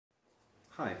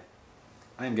Hi,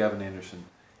 I am Gavin Anderson,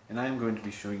 and I am going to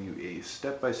be showing you a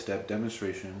step-by-step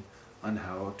demonstration on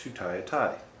how to tie a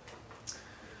tie.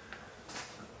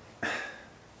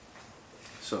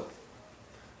 So,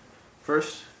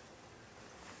 first,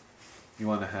 you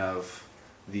want to have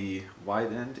the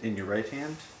wide end in your right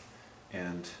hand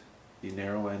and the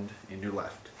narrow end in your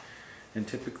left. And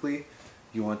typically,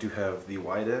 you want to have the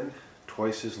wide end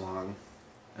twice as long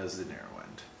as the narrow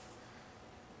end.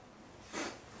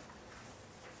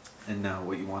 And now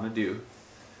what you want to do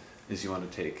is you want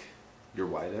to take your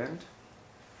wide end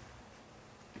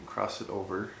and cross it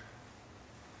over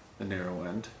the narrow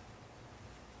end,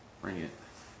 bring it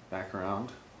back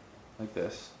around like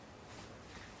this,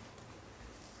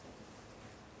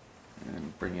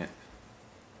 and bring it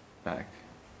back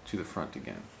to the front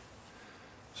again.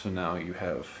 So now you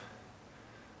have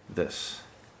this,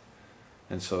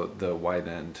 and so the wide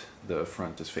end, the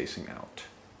front is facing out.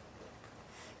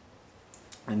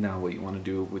 And now what you want to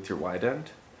do with your wide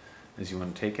end is you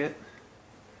want to take it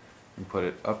and put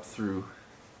it up through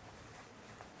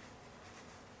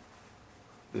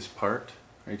this part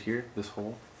right here, this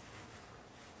hole,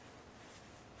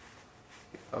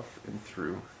 up and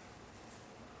through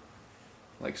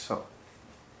like so.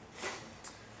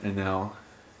 And now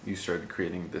you started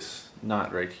creating this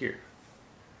knot right here.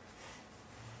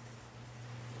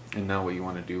 And now what you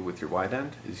want to do with your wide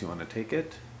end is you want to take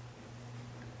it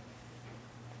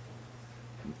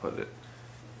and put it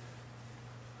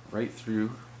right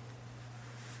through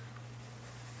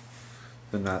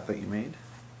the knot that you made.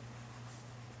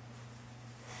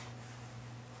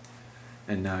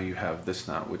 And now you have this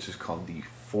knot, which is called the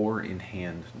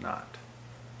 4-in-hand knot.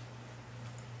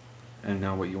 And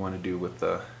now what you want to do with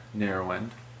the narrow end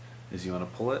is you want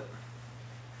to pull it,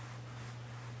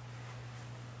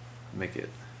 make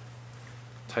it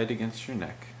tight against your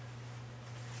neck,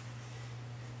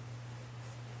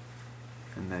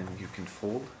 and then you can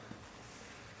fold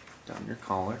down your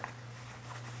collar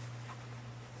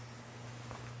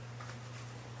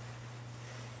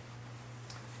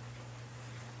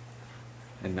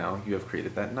and now you have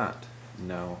created that knot.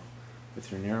 Now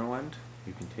with your narrow end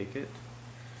you can take it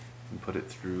and put it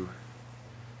through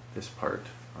this part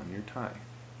on your tie.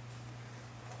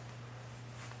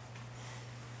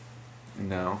 And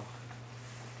now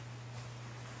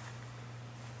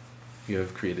you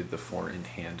have created the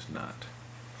 4-in-hand knot.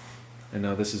 And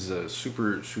now this is a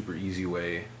super easy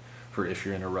way for if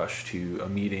you're in a rush to a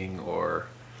meeting or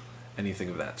anything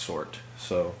of that sort.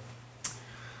 So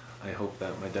I hope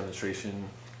that my demonstration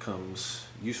comes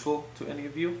useful to any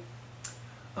of you,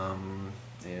 and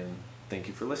thank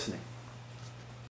you for listening.